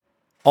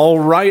All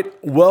right,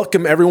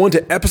 welcome everyone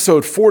to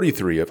episode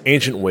 43 of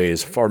Ancient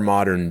Ways for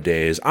Modern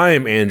Days. I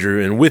am Andrew,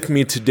 and with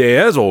me today,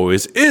 as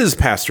always, is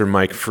Pastor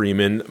Mike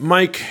Freeman.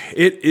 Mike,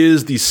 it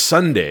is the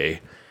Sunday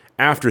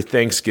after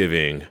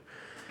Thanksgiving.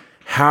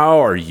 How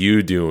are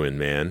you doing,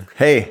 man?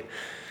 Hey,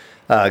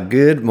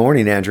 good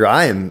morning, Andrew.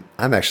 I'm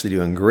actually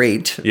doing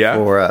great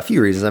for a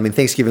few reasons. I mean,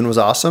 Thanksgiving was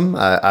awesome.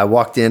 I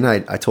walked in. I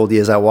told you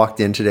as I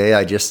walked in today,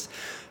 I just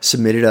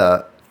submitted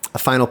a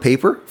final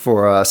paper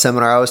for a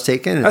seminar I was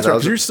taking. That's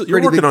right.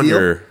 You're working on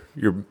your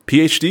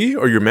PhD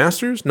or your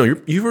master's? No,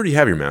 you already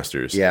have your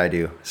master's. Yeah, I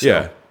do. So.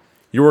 Yeah.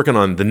 You're working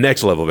on the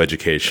next level of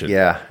education.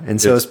 Yeah.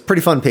 And so it's a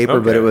pretty fun paper,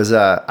 but it was,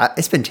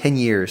 it's been 10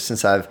 years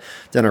since I've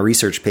done a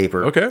research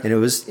paper. Okay. And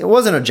it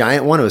wasn't a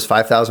giant one. It was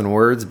 5,000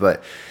 words,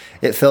 but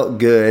it felt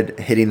good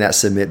hitting that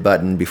submit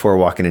button before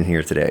walking in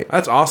here today.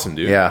 That's awesome,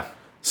 dude. Yeah.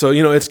 So,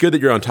 it's good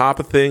that you're on top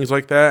of things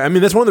like that. I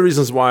mean, that's one of the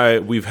reasons why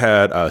we've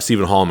had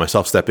Stephen Hall and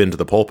myself step into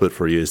the pulpit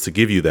for you, is to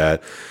give you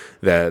that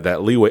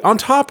leeway. On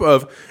top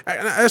of,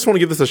 I just want to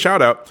give this a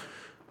shout out.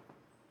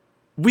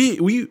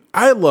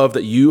 I love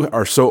that you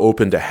are so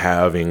open to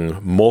having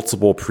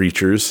multiple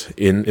preachers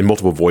in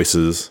multiple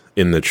voices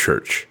in the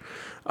church.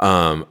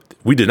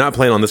 We did not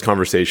plan on this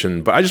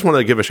conversation, but I just want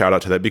to give a shout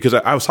out to that because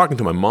I was talking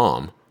to my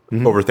mom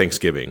over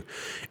Thanksgiving.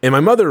 And my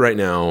mother right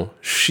now,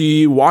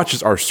 she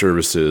watches our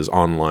services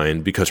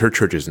online because her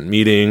church isn't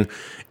meeting,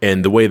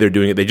 and the way they're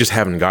doing it, they just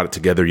haven't got it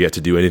together yet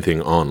to do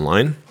anything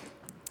online.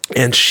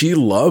 And she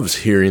loves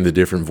hearing the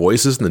different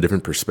voices and the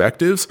different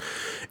perspectives.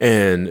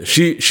 And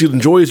she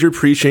enjoys your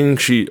preaching.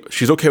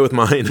 She's okay with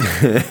mine.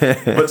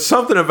 But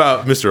something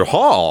about Mr.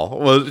 Hall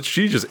was it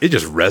just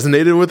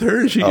resonated with her.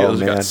 And she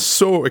got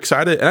so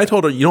excited. And I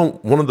told her,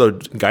 one of the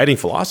guiding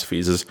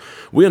philosophies is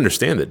we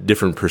understand that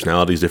different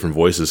personalities, different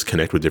voices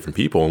connect with different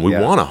people, and we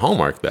want to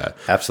hallmark that.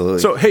 Absolutely.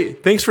 So hey,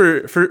 thanks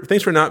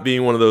for not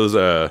being one of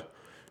those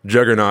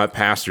juggernaut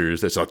pastors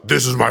that's like,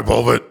 this is my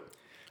pulpit.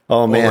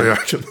 Oh man,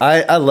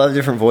 I love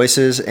different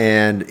voices,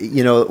 and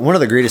one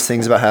of the greatest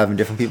things about having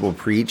different people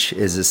preach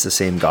is it's the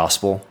same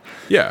gospel.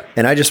 Yeah,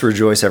 and I just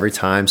rejoice every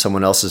time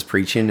someone else is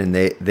preaching and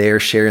they're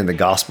sharing the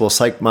gospel. It's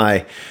like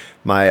my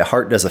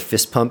heart does a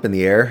fist pump in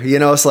the air.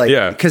 It's like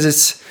because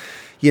it's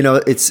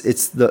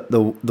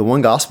the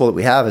one gospel that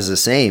we have is the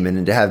same,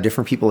 and to have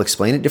different people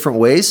explain it different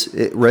ways,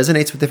 it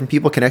resonates with different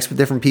people, connects with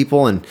different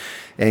people, and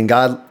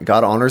God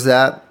honors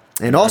that.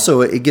 And also,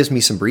 it gives me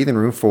some breathing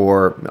room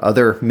for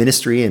other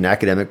ministry and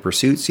academic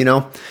pursuits.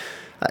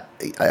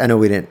 I know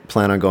we didn't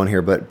plan on going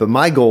here, but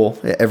my goal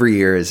every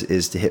year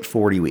is to hit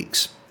 40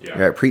 weeks. Yeah.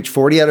 Right? Preach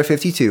 40 out of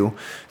 52.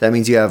 That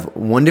means you have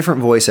one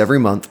different voice every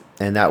month,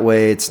 and that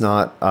way it's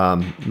not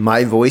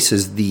my voice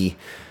is the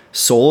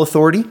sole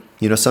authority.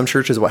 Some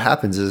churches, what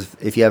happens is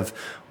if you have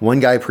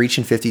one guy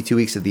preaching 52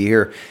 weeks of the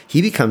year,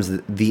 he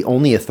becomes the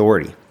only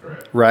authority,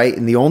 right?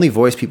 And the only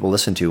voice people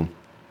listen to.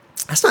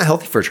 That's not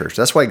healthy for a church.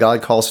 That's why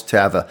God calls to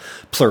have a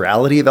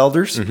plurality of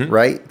elders,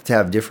 right? To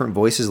have different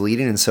voices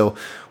leading. And so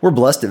we're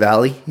blessed at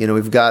Valley.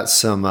 We've got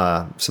some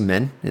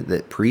men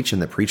that preach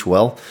and that preach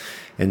well.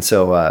 And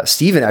so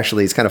Stephen,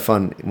 actually, it's kind of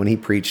fun. When he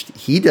preached,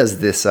 he does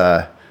this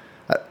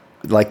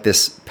like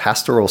this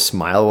pastoral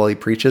smile while he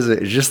preaches.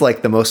 It's just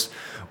like the most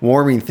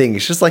warming thing.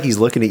 It's just like he's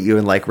looking at you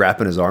and like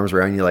wrapping his arms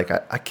around you, like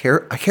I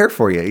care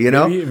for you.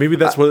 Maybe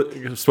that's what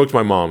spoke to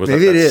my mom. Was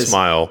maybe that it is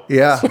smile.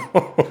 Yeah.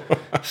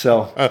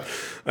 So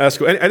that's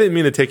cool. I didn't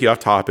mean to take you off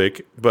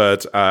topic,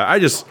 but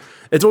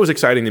it's always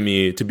exciting to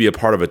me to be a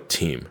part of a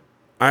team.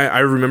 I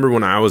remember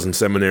when I was in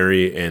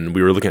seminary and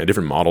we were looking at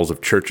different models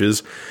of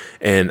churches,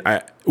 and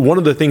one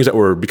of the things that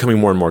were becoming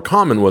more and more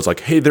common was like,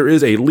 hey, there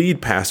is a lead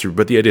pastor,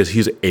 but the idea is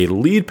he's a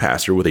lead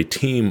pastor with a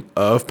team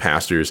of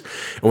pastors.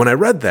 And when I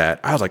read that,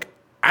 I was like,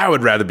 I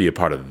would rather be a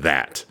part of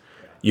that,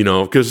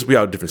 because we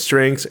have different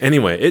strengths.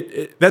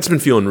 Anyway, that's been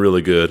feeling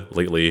really good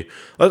lately.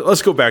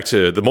 Let's go back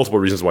to the multiple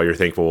reasons why you're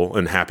thankful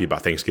and happy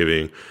about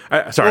Thanksgiving.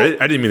 I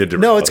didn't mean to.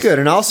 No, it's good.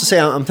 And I'll also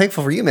say I'm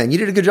thankful for you, man. You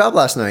did a good job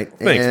last night.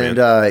 Thanks, man.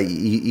 And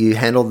you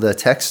handled the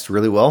text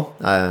really well.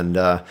 And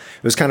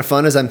it was kind of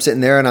fun as I'm sitting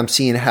there and I'm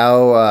seeing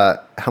how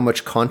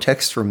much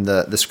context from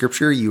the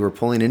scripture you were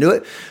pulling into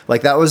it.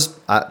 Like that was...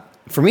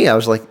 for me, I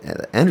was like,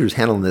 Andrew's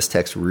handling this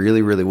text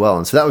really, really well.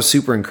 And so that was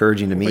super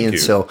encouraging to me. Thank and you.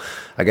 So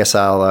I guess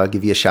I'll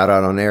give you a shout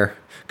out on air.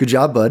 Good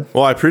job, bud.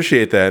 Well, I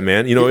appreciate that,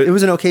 man. It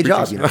was an okay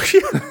job.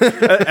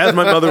 As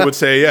my mother would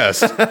say,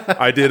 yes,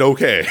 I did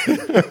okay.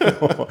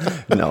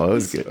 No, it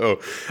was good.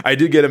 So I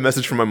did get a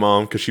message from my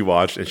mom because she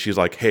watched, and she's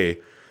like, hey,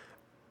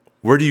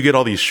 where do you get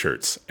all these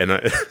shirts? And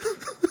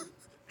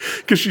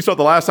because she saw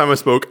the last time I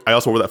spoke, I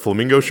also wore that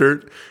flamingo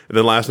shirt. And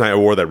then last night I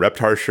wore that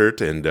Reptar shirt.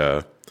 And,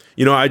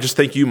 I just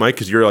thank you, Mike,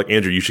 because you're like,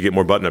 Andrew, you should get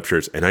more button-up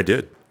shirts. And I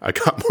did. I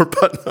got more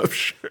button-up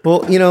shirts.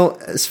 Well,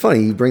 it's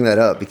funny you bring that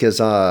up because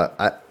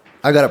I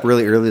got up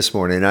really early this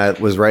morning and I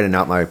was writing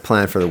out my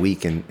plan for the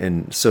week.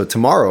 And so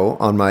tomorrow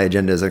on my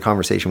agenda is a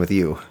conversation with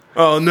you.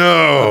 Oh,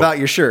 no. About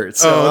your shirt.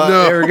 So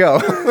no. There we go.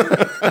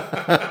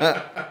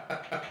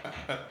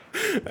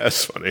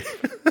 That's funny.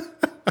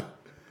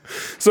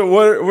 So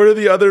what are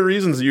the other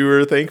reasons you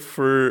were thankful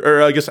for,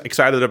 or I guess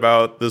excited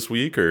about this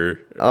week, or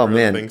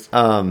man, things?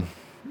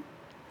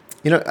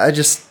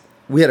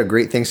 We had a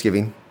great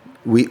Thanksgiving.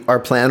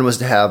 Our plan was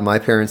to have my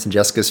parents and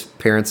Jessica's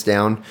parents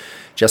down,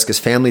 Jessica's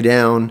family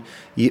down,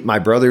 one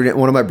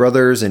of my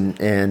brothers,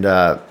 and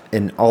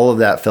all of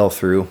that fell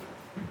through.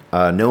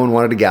 No one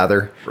wanted to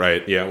gather.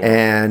 Right.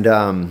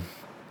 Yeah.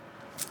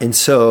 And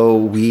so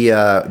we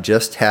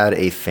just had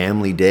a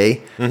family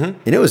day, and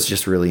it was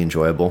just really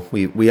enjoyable.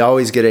 We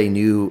always get a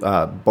new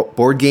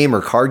board game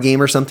or card game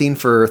or something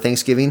for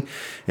Thanksgiving,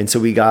 and so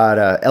we got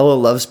Ella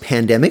loves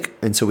Pandemic,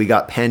 and so we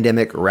got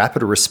Pandemic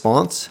Rapid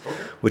Response,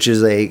 which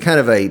is a kind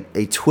of a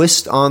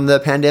twist on the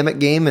Pandemic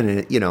game,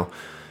 and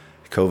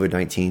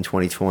COVID-19,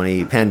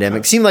 2020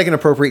 pandemic seemed like an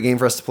appropriate game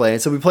for us to play,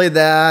 and so we played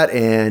that,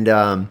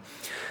 and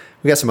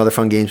we got some other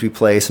fun games we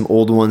play, some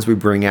old ones we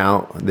bring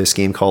out. This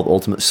game called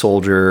Ultimate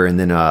Soldier, and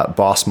then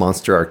Boss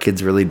Monster. Our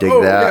kids really dig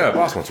that. Yeah,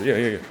 Boss Monster.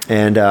 Yeah.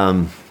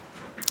 And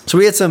so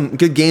we had some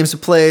good games to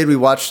play. I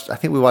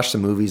think we watched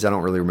some movies. I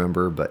don't really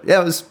remember, but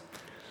yeah, it was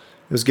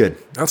good.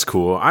 That's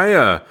cool.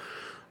 I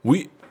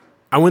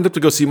went up to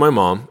go see my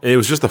mom, and it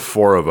was just the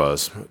four of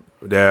us.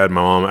 Dad,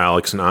 my mom,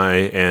 Alex, and I.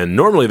 And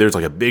normally there's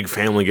like a big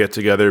family get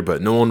together,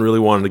 but no one really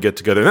wanted to get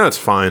together. And that's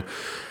fine.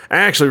 I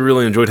actually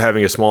really enjoyed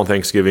having a small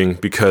Thanksgiving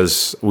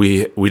because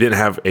we didn't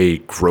have a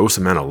gross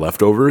amount of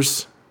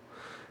leftovers,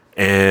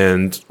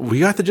 and we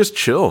got to just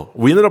chill.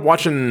 We ended up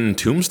watching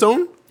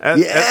Tombstone.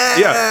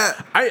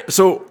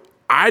 So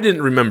I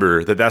didn't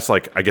remember that. That's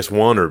like, I guess,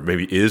 one or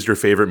maybe is your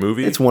favorite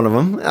movie. It's one of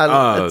them.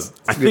 It's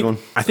a good one.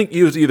 I think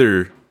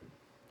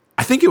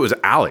it was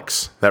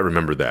Alex that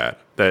remembered that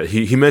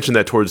he mentioned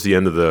that towards the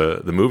end of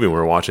the movie when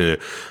we were watching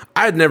it.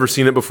 I had never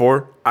seen it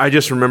before. I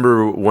just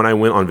remember when I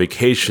went on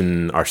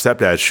vacation, our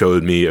stepdad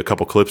showed me a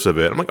couple clips of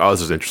it. I'm like, oh, this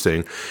is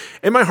interesting.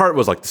 And my heart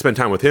was like to spend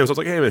time with him. So I was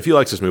like, hey, man, if he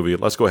likes this movie,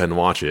 let's go ahead and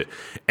watch it.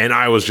 And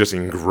I was just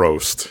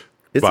engrossed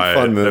by a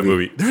fun movie. That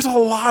movie. There's a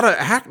lot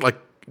of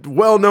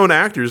well-known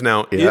actors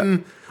now. I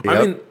mean, I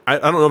don't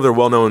know if they're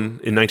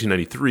well-known in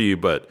 1993,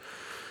 but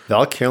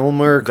Val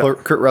Kilmer,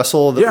 Kurt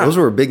Russell, those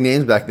were big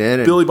names back then.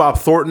 And Billy Bob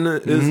Thornton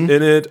is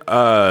in it.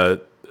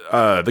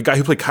 The guy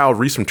who played Kyle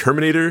Reese from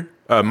Terminator,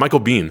 Michael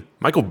Biehn.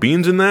 Michael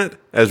Biehn's in that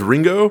as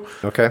Ringo.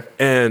 Okay.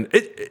 And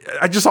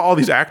I just saw all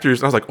these actors,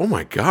 and I was like, oh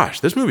my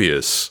gosh, this movie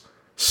is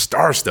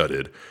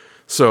star-studded.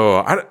 So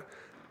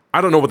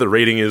I don't know what the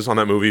rating is on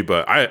that movie,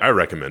 but I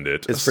recommend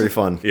it. It's pretty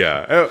fun.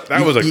 Yeah,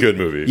 that was a good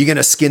movie. You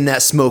gonna skin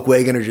that smoke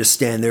wagon or just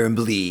stand there and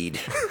bleed?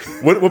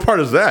 What part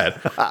is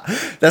that?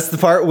 That's the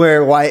part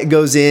where Wyatt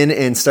goes in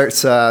and starts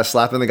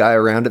slapping the guy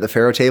around at the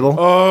faro table.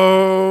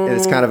 Oh. And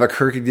it's kind of a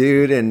quirky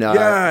dude and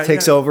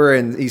takes over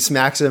and he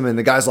smacks him and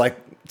the guy's like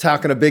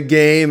talking a big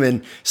game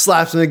and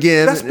slaps him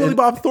again. That's Billy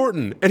Bob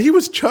Thornton. And he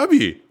was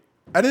chubby.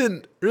 I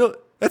didn't really...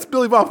 That's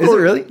Billy Bob Thornton.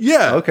 Is it really?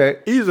 Yeah. Okay.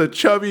 He's a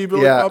chubby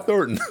Billy Bob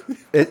Thornton.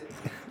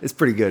 It's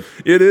pretty good.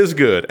 It is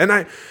good. And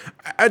I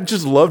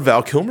just loved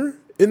Val Kilmer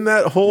in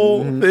that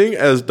whole thing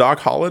as Doc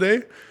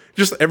Holliday.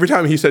 Just every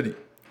time he said,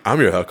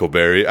 I'm your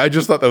Huckleberry, I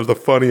just thought that was the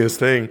funniest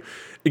thing.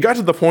 It got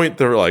to the point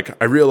that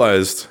I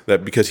realized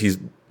that because he's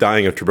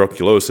dying of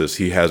tuberculosis,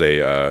 he has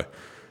a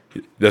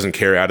doesn't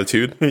care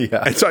attitude.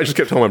 Yeah. And so I just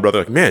kept telling my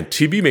brother, man,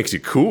 TB makes you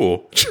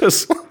cool.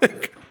 Just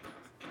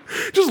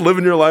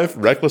living your life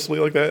recklessly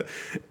like that.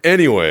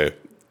 Anyway,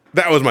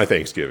 that was my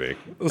Thanksgiving.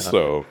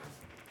 So...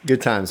 Good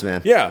times,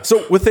 man. Yeah.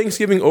 So with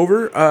Thanksgiving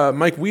over,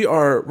 Mike,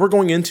 we're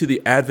going into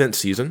the Advent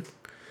season,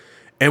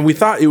 and we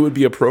thought it would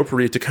be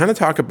appropriate to kind of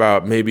talk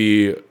about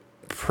maybe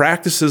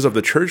practices of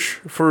the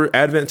church for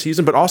Advent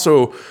season, but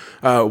also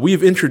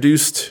we've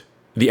introduced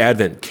the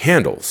Advent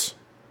candles,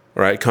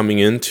 right, coming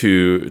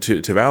into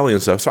to Valley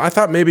and stuff. So I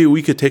thought maybe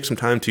we could take some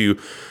time to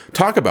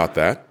talk about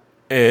that,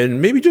 and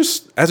maybe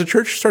just as a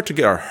church start to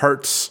get our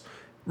hearts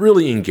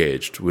really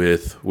engaged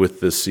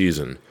with this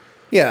season.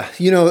 Yeah,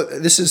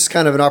 this is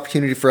kind of an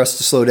opportunity for us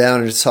to slow down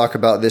and just talk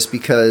about this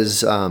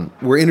because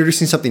we're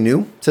introducing something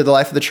new to the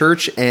life of the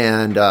church,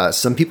 and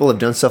some people have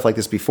done stuff like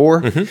this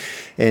before,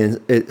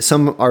 and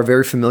some are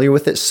very familiar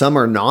with it, some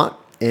are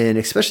not, and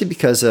especially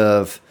because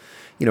of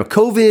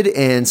COVID,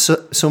 and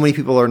so many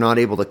people are not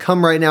able to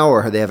come right now,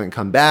 or they haven't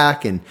come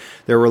back, and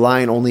they're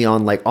relying only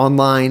on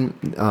online.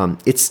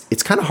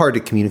 It's kind of hard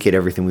to communicate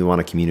everything we want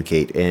to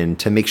communicate, and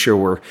to make sure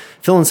we're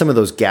filling some of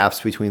those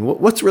gaps between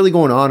what's really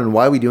going on and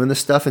why are we doing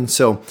this stuff. And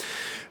so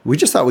we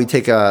just thought we'd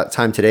take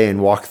time today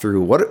and walk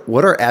through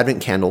what are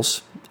Advent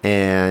candles,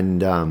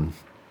 and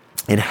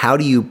how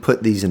do you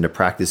put these into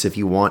practice if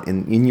you want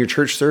in your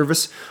church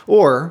service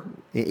or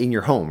in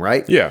your home,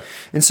 right? Yeah.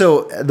 And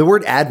so the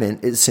word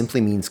Advent, it simply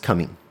means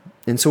coming.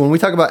 And so when we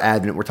talk about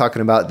Advent, we're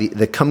talking about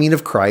the coming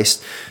of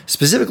Christ,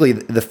 specifically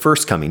the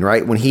first coming,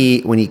 right? When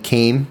he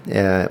came,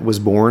 was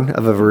born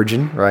of a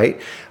virgin, right?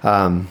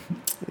 Kind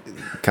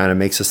of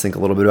makes us think a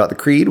little bit about the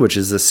Creed, which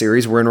is the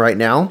series we're in right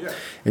now. Yeah.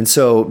 And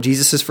so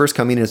Jesus' first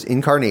coming is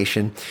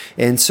incarnation.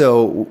 And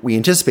so we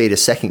anticipate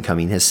his second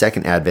coming, his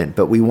second Advent,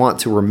 but we want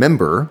to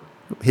remember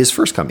his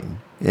first coming.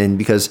 And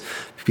because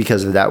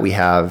Because of that, we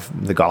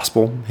have the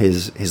gospel,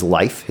 his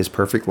life, his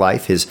perfect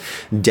life, his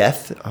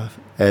death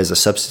as a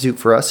substitute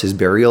for us, his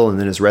burial, and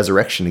then his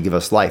resurrection to give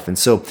us life. And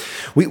so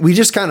we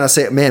just kind of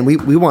say, man,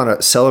 we want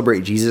to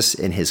celebrate Jesus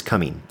and his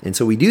coming. And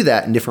so we do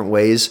that in different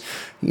ways.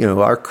 You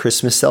know, our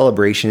Christmas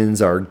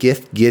celebrations, our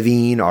gift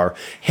giving, our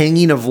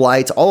hanging of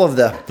lights, all of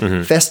the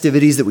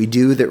festivities that we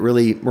do that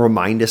really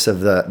remind us of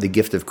the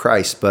gift of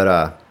Christ.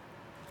 But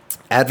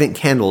Advent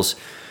candles,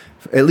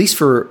 at least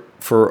for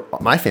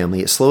my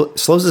family, it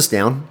slows us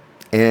down,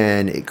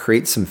 and it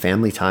creates some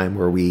family time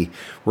where we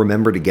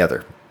remember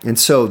together. And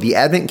so the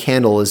Advent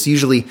candle is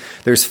usually,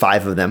 there's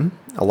 5 of them.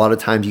 A lot of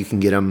times you can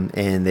get them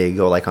and they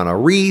go like on a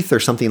wreath or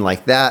something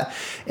like that.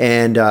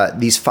 And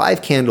these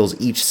 5 candles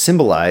each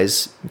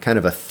symbolize kind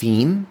of a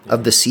theme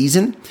of the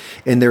season,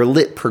 and they're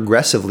lit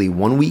progressively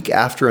one week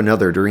after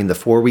another during the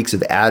 4 weeks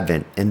of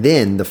Advent. And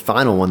then the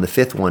final one, the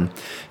 5th one,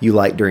 you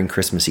light during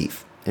Christmas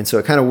Eve. And so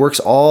it kind of works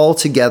all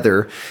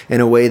together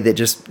in a way that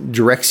just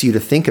directs you to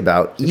think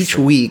about each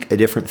week a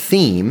different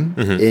theme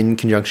in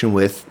conjunction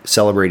with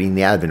celebrating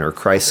the Advent or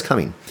Christ's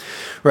coming,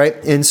 right?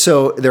 And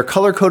so they're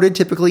color coded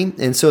typically.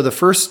 And so the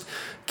first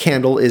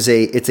candle it's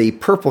a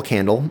purple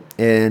candle,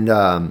 and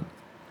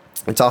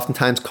it's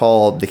oftentimes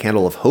called the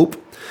candle of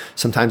hope.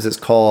 Sometimes it's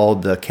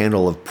called the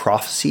candle of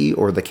prophecy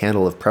or the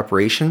candle of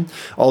preparation.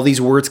 All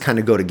these words kind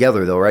of go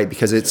together though, right?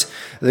 Because it's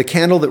the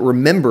candle that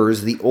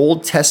remembers the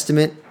Old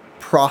Testament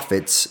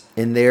prophets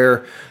and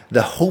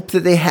the hope that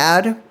they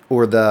had,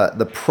 or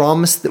the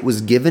promise that was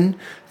given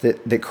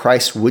that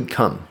Christ would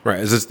come. Right.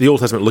 It's the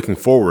Old Testament looking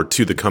forward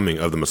to the coming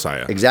of the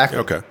Messiah. Exactly.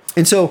 Okay.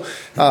 And so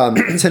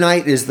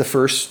tonight is the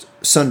first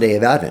Sunday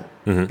of Advent.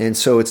 And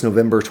so it's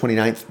November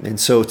 29th. And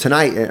so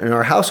tonight in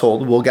our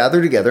household, we'll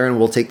gather together and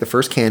we'll take the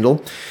first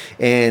candle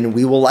and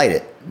we will light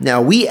it.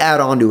 Now, we add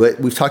on to it,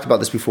 we've talked about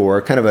this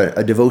before, kind of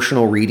a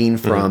devotional reading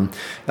from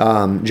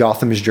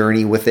Jotham's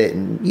journey with it.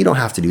 And you don't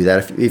have to do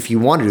that. If you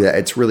want to do that,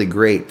 it's really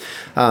great.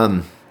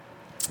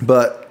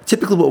 But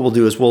typically what we'll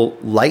do is we'll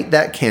light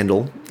that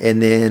candle, and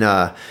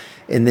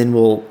then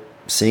we'll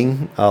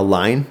sing a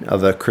line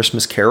of a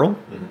Christmas carol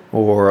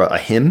or a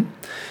hymn.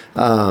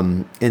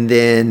 And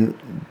then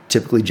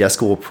typically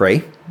Jessica will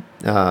pray.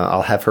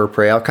 I'll have her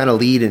pray. I'll kind of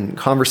lead in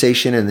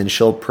conversation, and then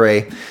she'll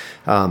pray.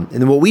 And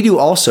then what we do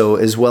also,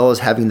 as well as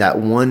having that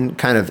one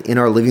kind of in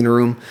our living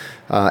room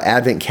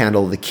Advent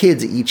candle, the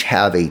kids each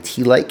have a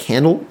tea light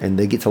candle, and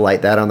they get to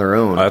light that on their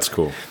own. Oh, that's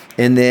cool.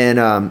 And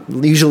then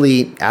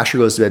usually Asher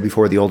goes to bed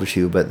before the older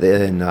two, but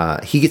then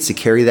he gets to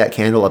carry that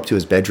candle up to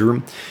his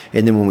bedroom.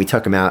 And then when we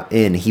tuck him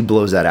in, he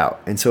blows that out.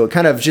 And so it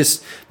kind of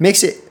just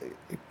makes it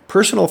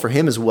personal for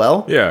him as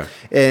well. Yeah.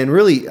 And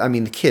really, I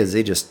mean, the kids,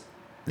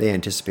 they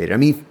anticipate it. I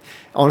mean,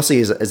 honestly,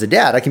 as a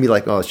dad, I can be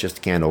like, oh, it's just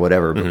a candle,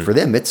 whatever. But for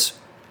them, it's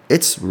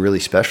really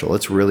special.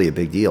 It's really a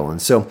big deal.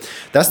 And so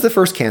that's the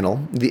first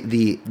candle,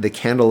 the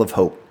candle of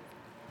hope.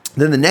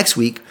 Then the next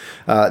week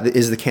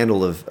is the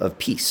candle of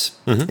peace.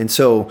 And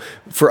so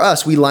for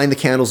us, we line the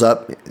candles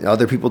up.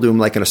 Other people do them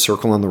like in a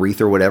circle on the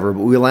wreath or whatever,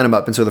 but we line them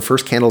up. And so the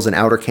first candle is an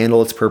outer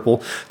candle. It's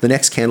purple. The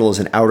next candle is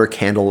an outer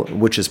candle,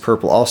 which is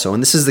purple also.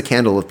 And this is the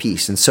candle of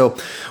peace. And so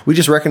we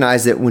just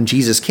recognize that when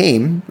Jesus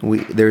came,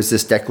 there's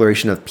this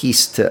declaration of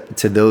peace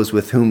to those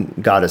with whom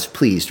God is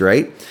pleased,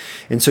 right?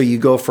 And so you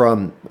go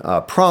from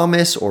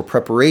promise or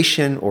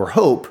preparation or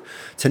hope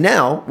to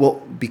now,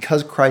 well,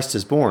 because Christ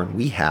is born,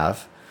 we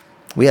have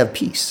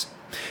peace.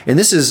 And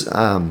this is,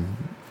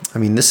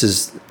 this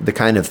is the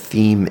kind of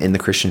theme in the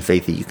Christian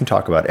faith that you can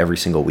talk about every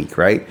single week,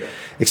 right?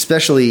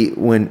 Especially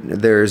when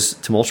there's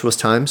tumultuous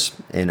times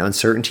and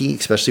uncertainty,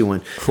 especially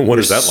when what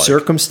is that like?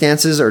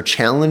 Circumstances are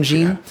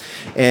challenging,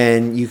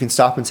 and you can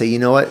stop and say, you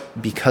know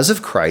what? Because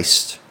of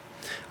Christ,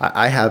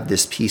 I have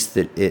this peace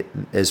that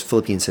as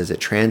Philippians says, it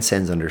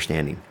transcends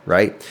understanding,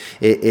 right?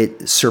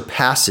 It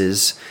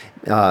surpasses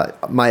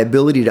my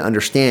ability to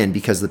understand,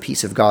 because the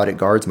peace of God, it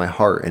guards my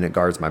heart and it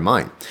guards my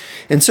mind.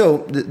 And so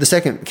the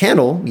second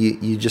candle,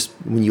 you just,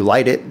 when you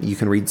light it, you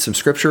can read some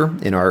scripture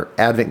in our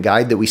Advent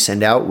guide that we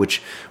send out,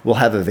 which we'll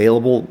have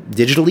available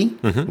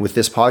digitally with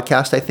this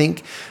podcast, I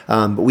think.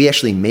 But we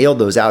actually mailed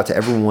those out to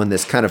everyone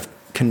that's kind of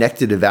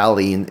connected to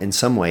Valley in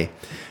some way.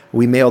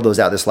 We mailed those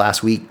out this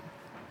last week.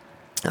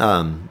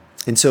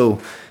 And so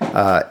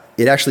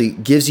it actually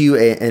gives you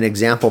an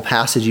example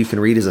passage you can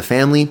read as a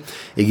family.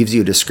 It gives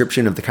you a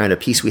description of the kind of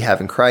peace we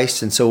have in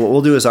Christ. And so what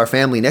we'll do as our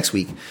family next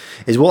week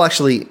is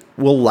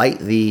we'll light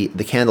the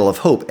candle of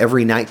hope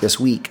every night this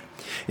week.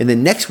 And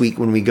then next week,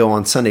 when we go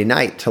on Sunday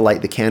night to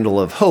light the candle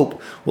of hope,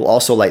 we'll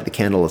also light the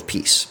candle of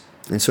peace.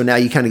 And so now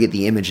you kind of get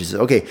the images.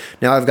 Okay,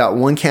 now I've got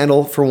one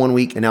candle for 1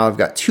 week, and now I've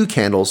got 2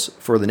 candles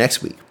for the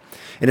next week.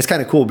 And it's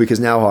kind of cool because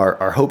now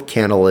our hope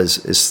candle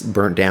is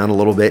burnt down a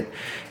little bit.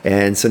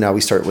 And so now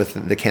we start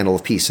with the candle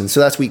of peace. And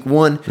so that's week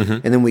 1,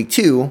 and then week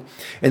 2.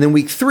 And then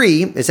week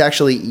 3, it's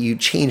actually, you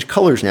change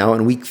colors now.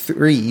 And week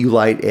 3, you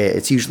light,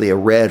 it's usually a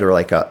red or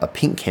like a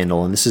pink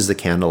candle. And this is the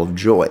candle of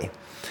joy.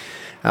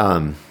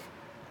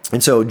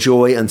 And so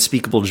joy,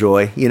 unspeakable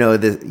joy,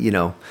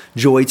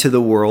 joy to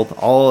the world,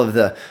 all of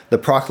the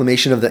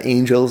proclamation of the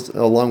angels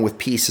along with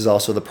peace is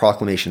also the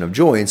proclamation of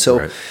joy. And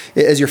so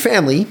as your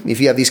family, if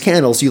you have these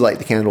candles, you light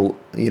the candle,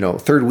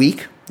 third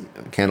week,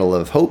 candle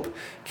of hope,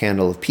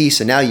 candle of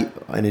peace. And now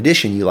in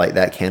addition, you light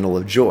that candle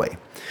of joy.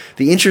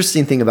 The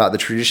interesting thing about the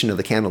tradition of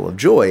the candle of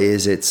joy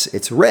is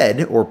it's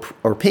red or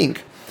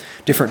pink,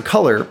 different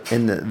color.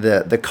 And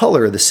the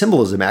color, the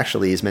symbolism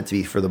actually is meant to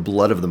be for the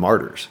blood of the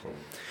martyrs.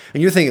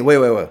 And you're thinking,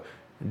 wait,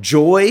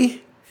 joy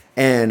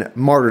and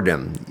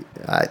martyrdom.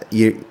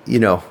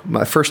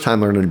 My first time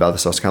learning about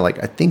this, I was kind of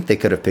like, I think they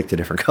could have picked a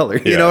different color.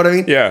 You know what I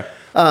mean? Yeah.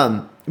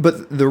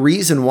 But the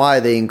reason why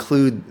they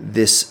include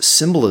this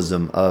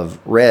symbolism of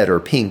red or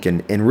pink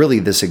and really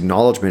this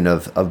acknowledgement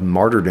of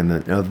martyrdom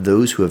and of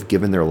those who have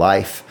given their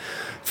life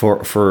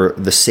for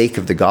the sake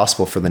of the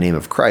gospel, for the name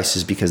of Christ,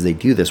 is because they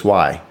do this.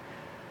 Why?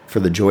 For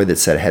the joy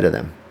that's set ahead of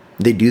them.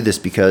 They do this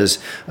because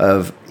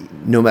of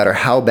no matter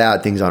how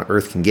bad things on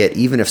earth can get,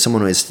 even if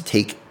someone was to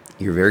take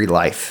your very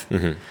life,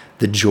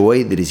 the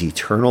joy that is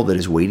eternal, that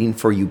is waiting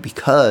for you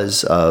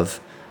because of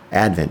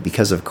Advent,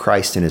 because of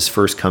Christ and his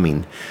first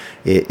coming,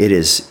 it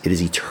is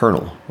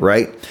eternal,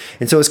 right?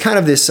 And so it's kind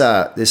of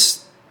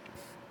this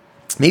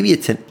maybe a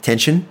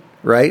tension,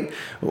 right?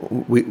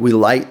 We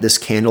light this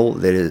candle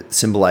that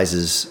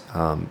symbolizes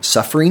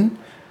suffering,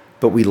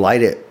 but we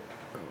light it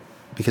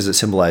because it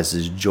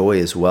symbolizes joy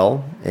as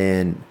well.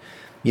 And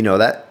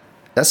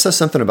that says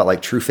something about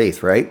like true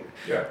faith, right?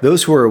 Yeah.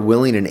 Those who are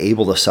willing and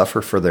able to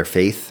suffer for their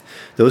faith,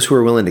 those who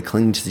are willing to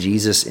cling to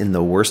Jesus in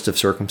the worst of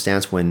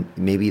circumstance when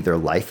maybe their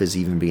life is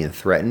even being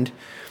threatened,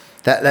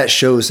 that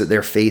shows that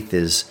their faith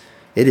is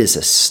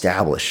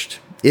established.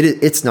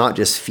 It's not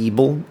just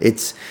feeble.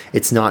 It's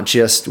not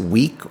just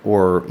weak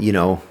or,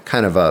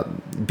 kind of a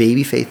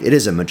baby faith. It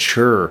is a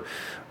mature,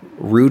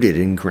 rooted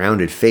and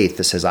grounded faith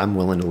that says, I'm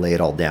willing to lay it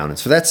all down. And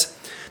so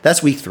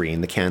that's week 3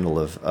 in the candle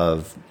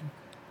of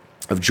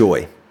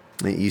joy.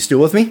 You still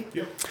with me?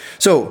 Yep.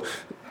 So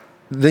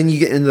then you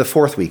get into the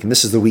 4th week, and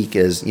this is the week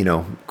as,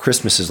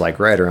 Christmas is like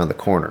right around the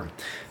corner.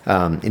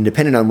 And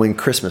depending on when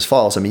Christmas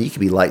falls, you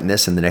could be lighting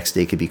this and the next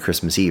day could be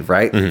Christmas Eve,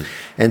 right? Mm-hmm.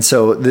 And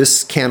so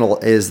this candle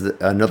is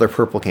another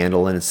purple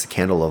candle, and it's the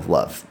candle of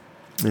love.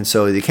 And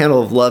so the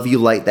candle of love, you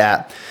light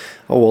that.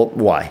 Oh, well,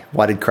 why?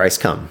 Why did Christ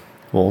come?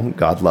 Well,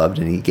 God loved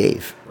and he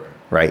gave,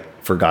 right?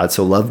 For God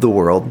so loved the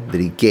world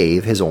that he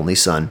gave his only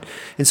son.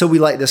 And so we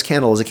light this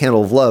candle as a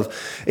candle of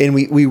love. And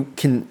we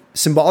can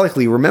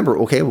symbolically remember,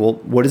 okay, well,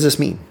 what does this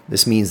mean?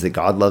 This means that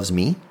God loves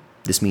me.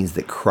 This means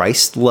that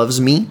Christ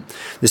loves me.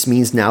 This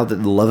means now that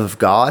the love of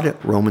God,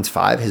 Romans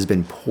 5, has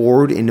been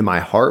poured into my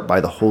heart by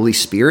the Holy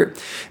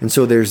Spirit. And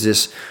so there's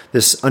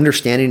this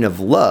understanding of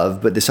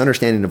love, but this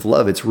understanding of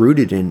love, it's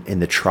rooted in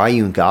the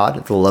triune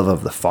God, the love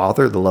of the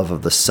Father, the love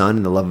of the Son,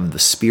 and the love of the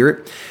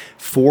Spirit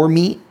for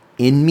me,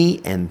 in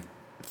me, and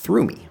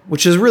through me,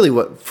 which is really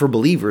what, for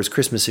believers,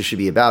 Christmas should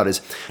be about,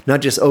 is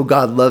not just, oh,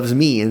 God loves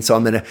me, and so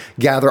I'm going to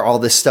gather all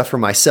this stuff for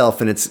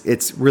myself, and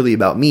it's really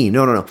about me.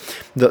 No.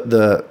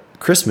 The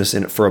Christmas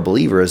for a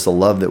believer is the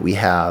love that we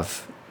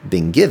have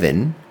been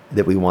given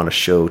that we want to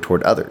show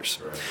toward others.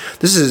 Right.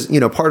 This is,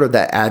 part of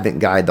that Advent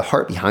guide. The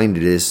heart behind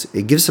it is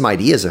it gives some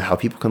ideas of how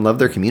people can love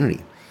their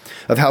community,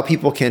 of how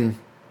people can,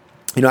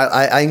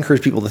 I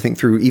encourage people to think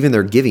through even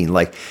their giving.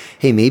 Like,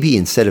 hey, maybe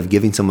instead of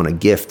giving someone a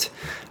gift,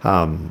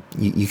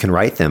 you can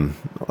write them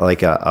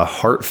like a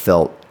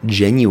heartfelt,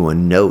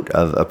 genuine note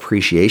of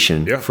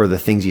appreciation for the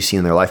things you see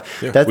in their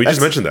life. Yeah. We just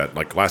mentioned that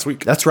like last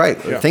week. That's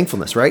right. Yeah.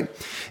 Thankfulness, right?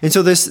 And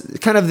so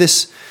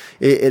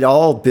it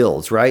all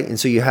builds, right? And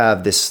so you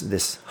have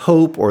this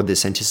hope or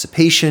this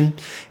anticipation,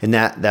 and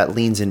that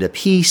leans into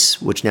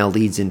peace, which now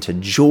leads into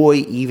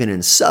joy, even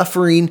in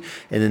suffering.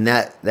 And then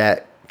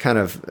that kind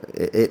of,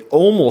 it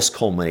almost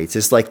culminates.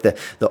 It's like the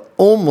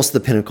almost the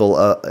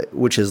pinnacle,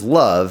 which is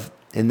love.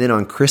 And then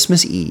on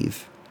Christmas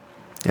Eve,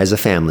 as a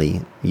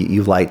family,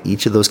 you light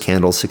each of those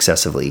candles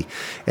successively.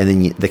 And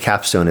then the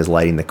capstone is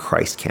lighting the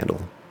Christ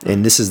candle.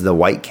 And this is the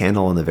white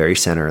candle in the very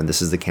center. And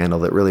this is the candle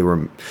that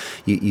really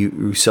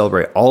you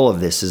celebrate. All of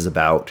this is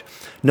about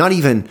not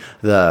even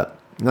the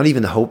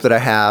hope that I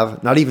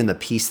have, not even the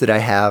peace that I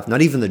have,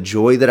 not even the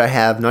joy that I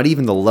have, not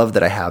even the love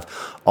that I have.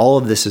 All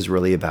of this is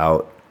really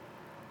about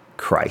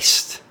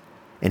Christ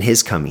and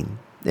his coming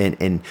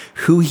and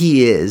who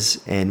he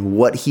is and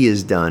what he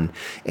has done,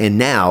 and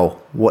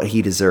now what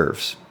he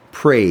deserves.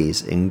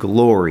 Praise and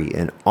glory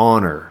and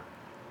honor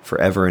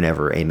forever and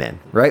ever. Amen.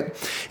 Right?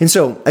 And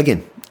so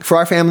again, for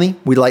our family,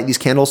 we light these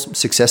candles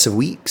successive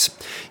weeks.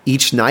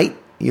 Each night,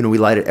 we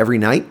light it every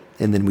night,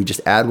 and then we just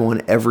add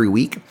one every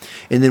week.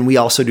 And then we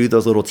also do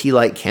those little tea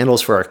light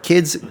candles for our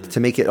kids to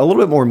make it a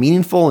little bit more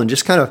meaningful and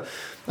just kind of,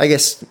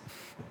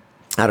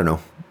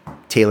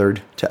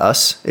 tailored to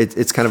us.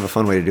 It's kind of a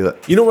fun way to do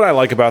it. You know what I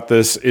like about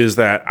this is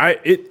that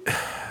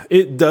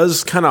it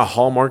does kind of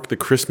hallmark the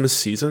Christmas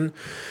season.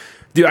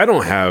 Dude, I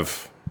don't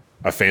have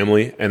a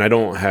family, and I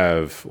don't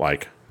have I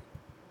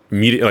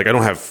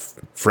don't have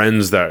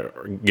friends that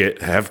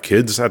have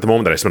kids at the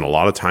moment that I spend a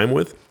lot of time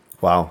with.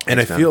 Wow. And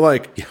I feel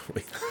like,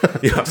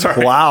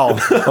 sorry. Wow.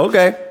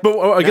 Okay.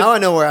 But now I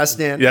know where I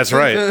stand. That's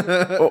right.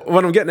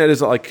 What I'm getting at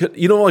is like,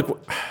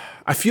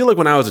 I feel like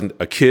when I was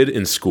a kid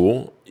in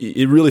school,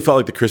 it really felt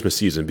like the Christmas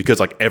season because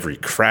like every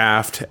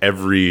craft,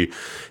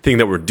 everything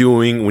that we're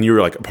doing, when you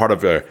were like a part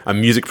of a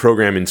music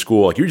program in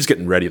school, like you're just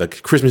getting ready.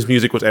 Like Christmas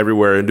music was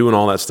everywhere and doing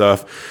all that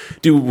stuff.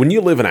 Dude, when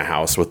you live in a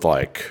house with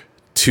like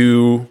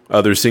 2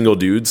 other single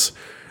dudes,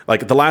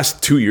 like the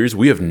last 2 years,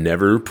 we have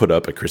never put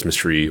up a Christmas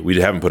tree. We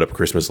haven't put up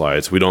Christmas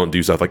lights. We don't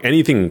do stuff like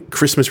anything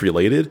Christmas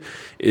related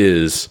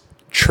is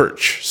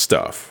church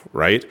stuff,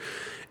 right?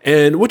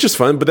 And which is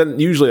fun, but then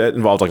usually that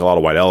involves like a lot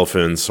of white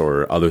elephants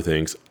or other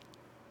things.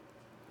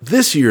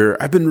 This year,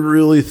 I've been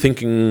really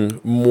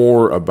thinking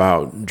more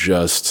about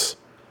just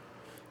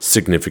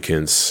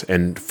significance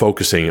and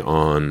focusing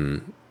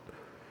on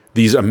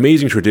these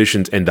amazing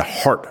traditions and the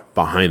heart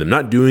behind them,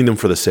 not doing them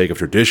for the sake of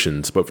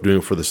traditions, but doing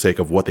them for the sake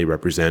of what they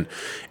represent,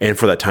 and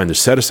for that time to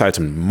set aside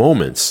some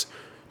moments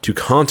to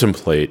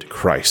contemplate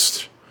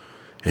Christ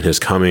and his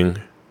coming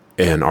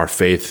and our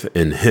faith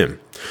in him.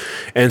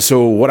 And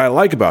so what I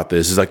like about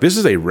this is like this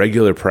is a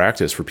regular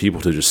practice for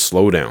people to just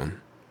slow down,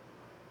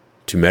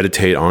 to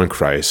meditate on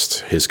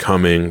Christ, his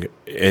coming,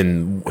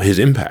 and his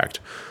impact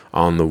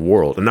on the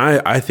world. And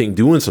I think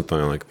doing something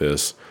like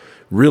this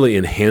really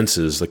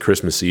enhances the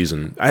Christmas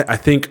season. I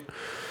think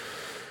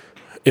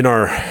in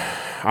our,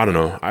 I don't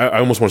know, I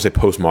almost want to say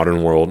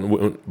postmodern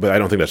world, but I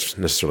don't think that's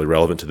necessarily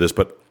relevant to this.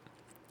 But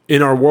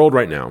in our world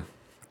right now,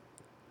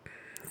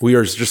 we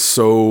are just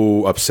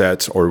so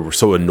upset or we're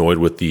so annoyed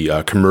with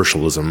the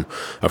commercialism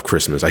of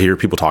Christmas. I hear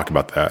people talk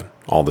about that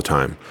all the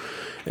time.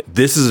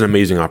 This is an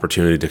amazing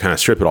opportunity to kind of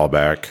strip it all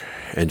back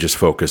and just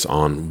focus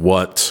on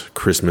what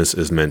Christmas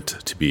is meant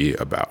to be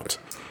about.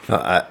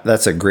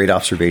 That's a great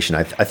observation.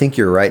 I think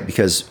you're right,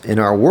 because in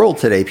our world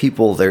today,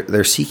 people,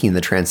 they're seeking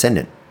the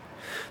transcendent.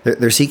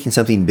 They're seeking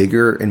something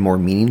bigger and more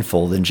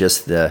meaningful than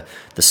just the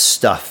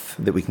stuff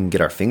that we can get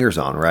our fingers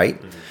on, right?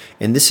 Mm-hmm.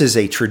 And this is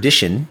a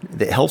tradition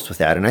that helps with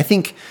that. And I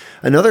think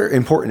another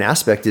important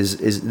aspect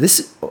is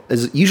this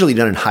is usually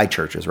done in high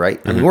churches, right?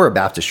 Mm-hmm. I mean, we're a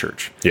Baptist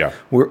church. Yeah.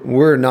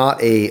 We're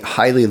not a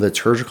highly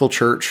liturgical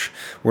church.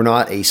 We're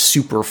not a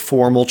super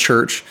formal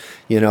church.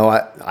 You know,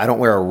 I don't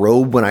wear a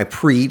robe when I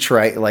preach,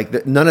 right?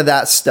 Like none of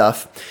that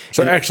stuff.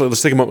 So actually,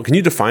 let's take a moment. Can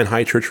you define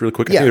high church really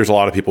quick? I think there's a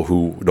lot of people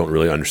who don't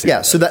really understand.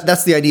 Yeah, so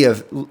that's the idea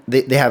of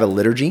they have a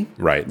liturgy.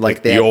 Right,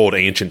 like the old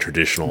ancient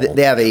traditional.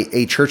 They have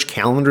a church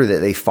calendar that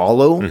they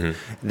follow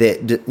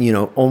that, you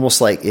know, almost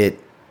like it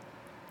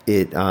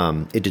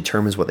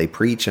determines what they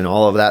preach and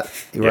all of that,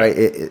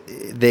 right?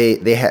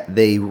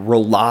 They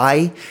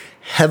rely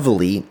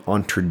heavily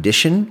on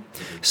tradition,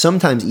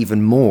 sometimes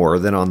even more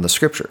than on the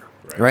scripture.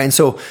 Right. And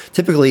so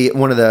typically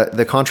one of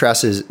the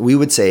contrasts is we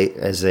would say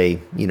as a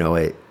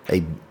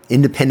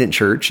independent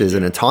church, as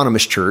an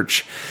autonomous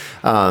church,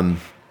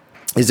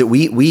 is that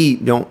we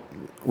don't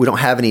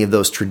have any of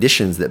those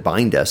traditions that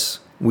bind us.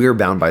 We are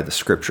bound by the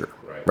scripture,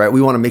 right?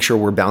 We want to make sure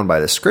we're bound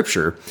by the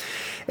scripture.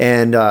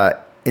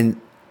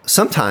 And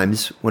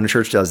sometimes when a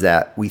church does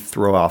that, we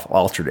throw off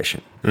all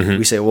tradition. Mm-hmm.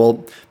 We say,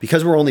 well,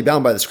 because we're only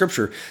bound by the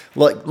scripture,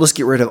 let's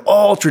get rid of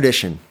all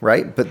tradition,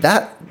 right? But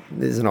that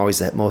isn't always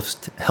the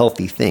most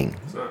healthy thing.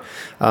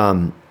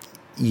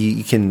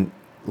 You can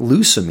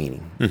lose some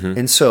meaning. Mm-hmm.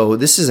 And so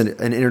this is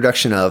an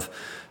introduction of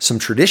some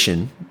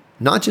tradition,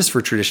 not just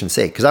for tradition's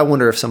sake, because I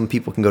wonder if some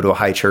people can go to a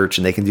high church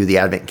and they can do the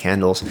Advent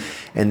candles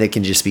and they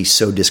can just be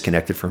so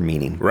disconnected from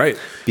meaning. Right.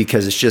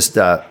 Because it's just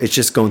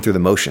going through the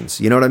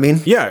motions. You know what I mean?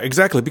 Yeah,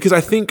 exactly. Because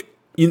I think,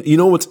 you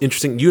know what's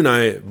interesting? You and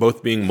I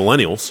both being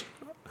millennials,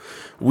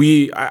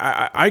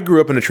 I grew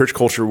up in a church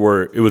culture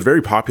where it was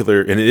very popular,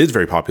 and it is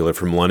very popular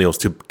for millennials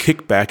to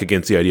kick back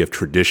against the idea of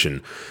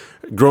tradition.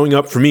 Growing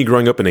up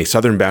in a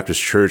Southern Baptist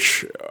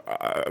church,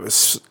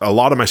 a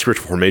lot of my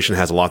spiritual formation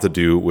has a lot to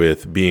do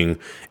with being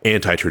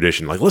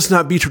anti-tradition. Like, let's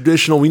not be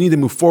traditional. We need to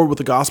move forward with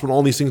the gospel and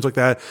all these things like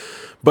that.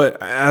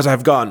 But as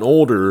I've gotten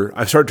older,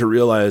 I've started to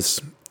realize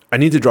I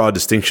need to draw a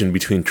distinction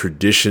between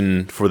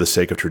tradition for the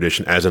sake of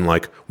tradition, as in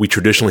like we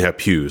traditionally have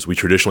pews, we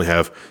traditionally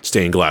have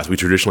stained glass,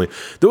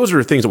 those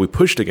are things that we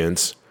pushed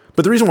against.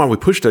 But the reason why we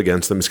pushed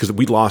against them is because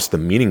we lost the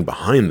meaning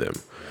behind them.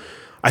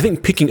 I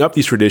think picking up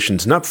these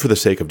traditions, not for the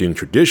sake of doing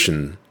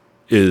tradition,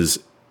 is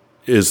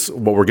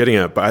what we're getting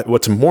at. But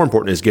what's more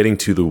important is getting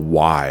to the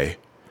why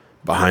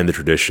behind the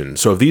tradition.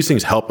 So if these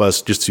things help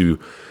us just to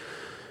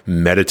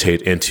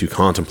meditate and to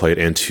contemplate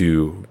and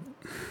to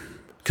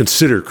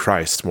consider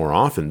Christ more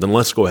often, then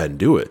let's go ahead and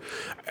do it.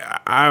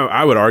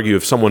 I would argue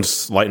if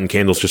someone's lighting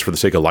candles just for the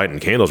sake of lighting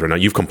candles right now,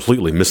 you've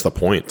completely missed the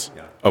point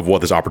of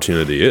what this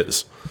opportunity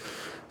is.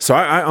 So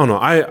I don't know.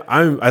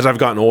 I'm as I've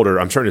gotten older,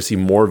 I'm starting to see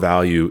more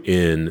value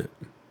in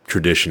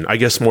tradition. I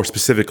guess more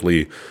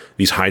specifically,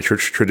 these high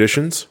church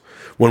traditions,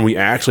 when we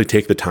actually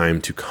take the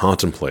time to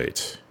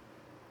contemplate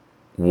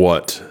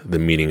what the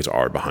meanings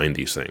are behind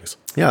these things.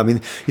 Yeah, I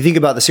mean, you think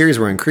about the series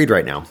we're in, Creed,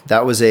 right now.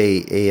 That was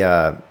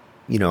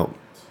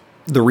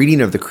the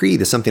reading of the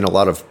creed is something a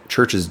lot of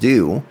churches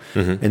do,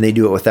 and they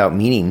do it without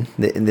meaning.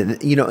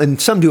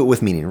 And some do it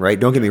with meaning, right?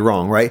 Don't get me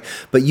wrong, right?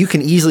 But you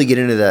can easily get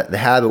into the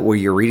habit where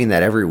you're reading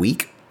that every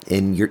week,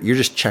 and you're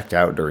just checked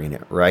out during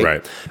it, right?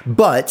 Right.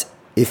 But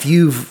if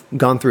you've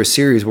gone through a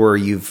series where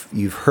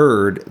you've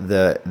heard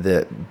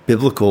the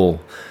biblical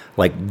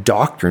like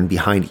doctrine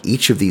behind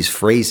each of these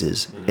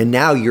phrases, and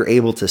now you're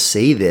able to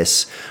say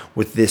this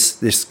with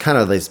this kind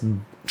of this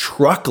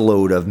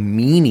truckload of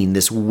meaning,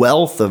 this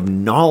wealth of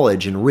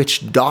knowledge and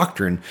rich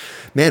doctrine,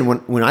 man,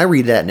 when I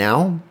read that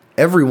now,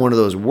 every one of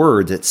those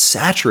words, it's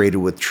saturated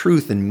with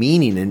truth and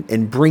meaning,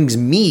 and brings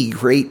me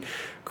great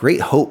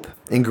hope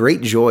and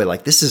great joy.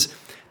 Like this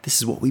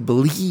is what we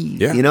believe,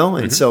 you know?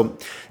 And so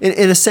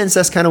in a sense,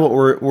 that's kind of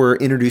what we're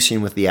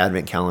introducing with the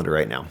Advent calendar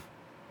right now.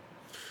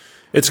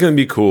 It's going to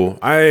be cool.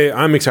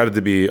 I'm excited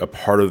to be a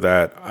part of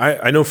that.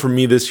 I know for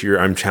me this year,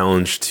 I'm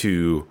challenged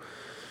to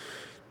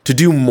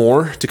do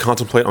more, to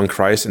contemplate on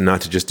Christ and not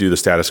to just do the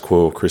status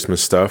quo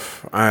Christmas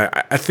stuff.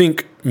 I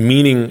think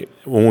meaning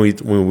when we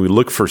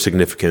look for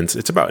significance,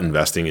 it's about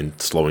investing and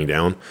slowing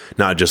down,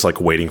 not just like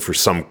waiting for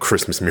some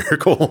Christmas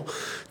miracle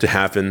to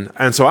happen.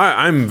 And so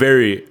I'm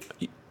very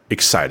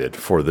excited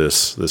for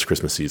this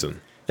Christmas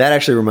season. That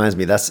actually reminds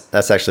me,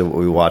 that's actually what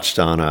we watched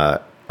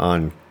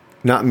on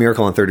not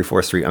Miracle on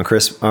 34th Street,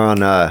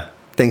 on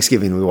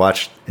Thanksgiving. We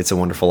watched It's a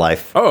Wonderful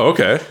Life. Oh,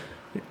 okay.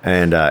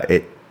 And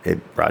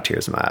it brought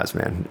tears to my eyes,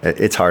 man.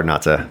 It's hard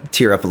not to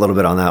tear up a little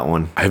bit on that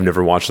one. I've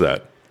never watched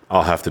that.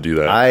 I'll have to do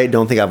that. I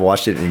don't think I've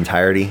watched it in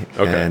entirety.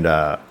 Okay.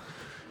 And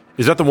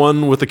is that the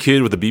one with the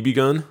kid with the BB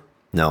gun?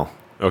 No.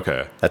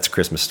 Okay. That's A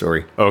Christmas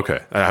Story. Okay.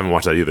 I haven't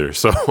watched that either.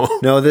 So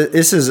no,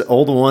 this is an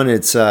old one.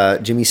 It's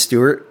Jimmy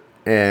Stewart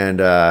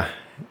and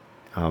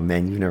oh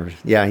man, you've never.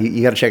 Yeah,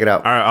 you got to check it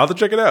out. All right, I'll have to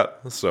check it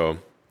out. So,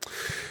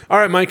 all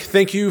right, Mike,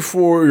 thank you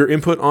for your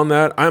input on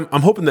that. I'm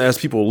hoping that as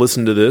people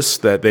listen to this,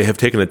 that they have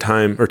taken the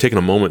time or taken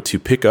a moment to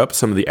pick up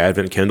some of the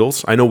Advent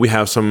candles. I know we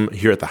have some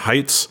here at the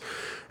Heights.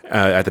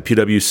 At the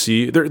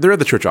PWC, they're at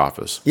the church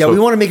office. Yeah, so we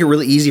want to make it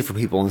really easy for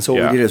people, and so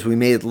what we did is we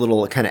made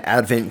little kind of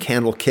Advent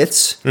candle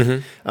kits.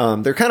 They're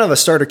kind of a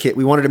starter kit.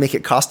 We wanted to make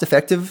it cost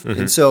effective,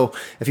 and so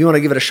if you want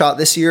to give it a shot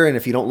this year, and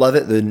if you don't love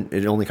it, then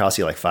it only costs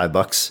you like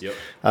 $5.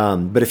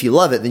 Yep. But if you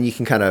love it, then you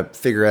can kind of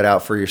figure it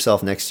out for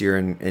yourself next year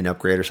and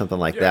upgrade or something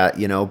like that.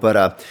 You know,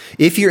 but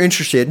if you're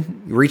interested,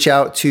 reach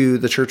out to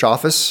the church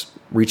office.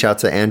 Reach out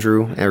to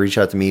Andrew and reach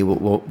out to me.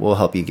 We'll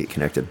help you get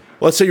connected.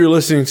 Let's say you're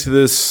listening to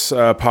this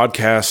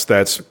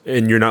podcast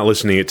and you're not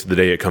listening it to the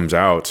day it comes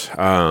out.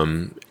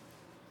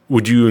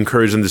 Would you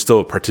encourage them to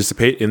still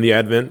participate in the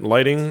Advent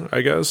lighting, I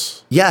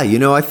guess? Yeah,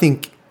 I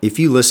think if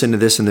you listen to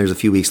this and there's a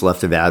few weeks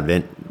left of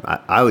Advent,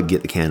 I would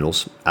get the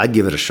candles. I'd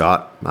give it a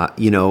shot.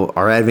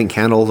 Our Advent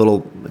candle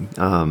little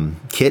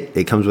kit,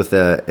 it comes with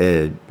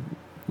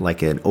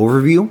like an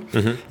overview.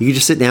 You can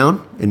just sit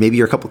down and maybe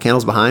you're a couple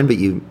candles behind, but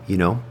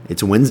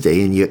it's a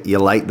Wednesday and you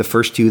light the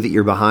first two that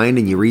you're behind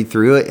and you read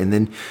through it. And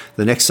then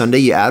the next Sunday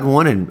you add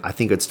one, and I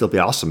think it'd still be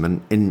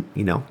awesome. And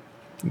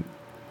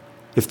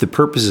if the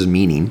purpose is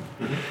meaning,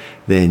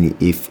 then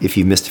if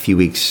you missed a few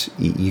weeks,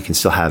 you can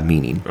still have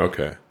meaning.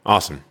 Okay.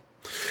 Awesome.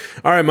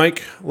 All right,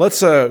 Mike, let's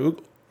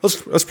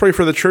pray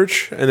for the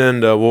church and then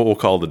we'll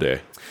call it a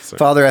day.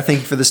 Father, I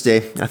thank you for this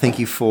day. I thank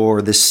you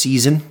for this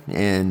season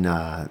and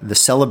the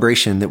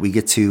celebration that we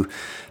get to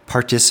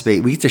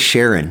participate, we get to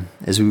share in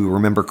as we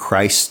remember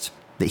Christ,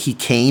 that he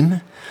came,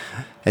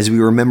 as we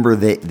remember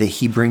that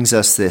he brings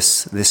us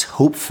this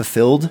hope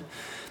fulfilled.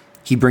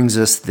 He brings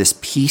us this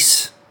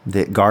peace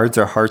that guards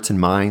our hearts and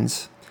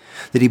minds,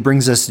 that he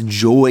brings us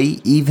joy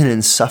even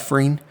in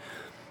suffering,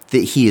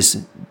 that he's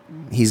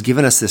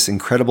given us this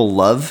incredible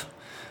love.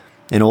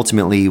 And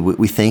ultimately,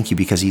 we thank you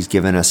because he's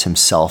given us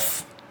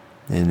himself.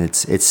 And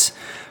it's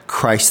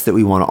Christ that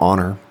we want to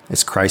honor.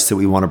 It's Christ that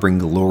we want to bring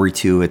glory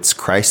to. It's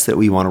Christ that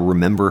we want to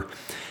remember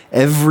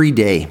every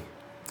day,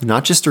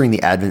 not just during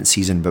the Advent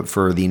season, but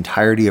for the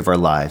entirety of our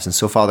lives. And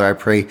so, Father, I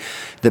pray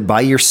that by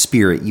your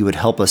Spirit, you would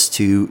help us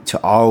to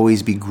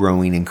always be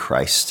growing in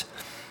Christ.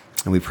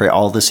 And we pray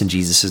all this in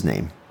Jesus'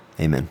 name.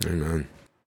 Amen. Amen.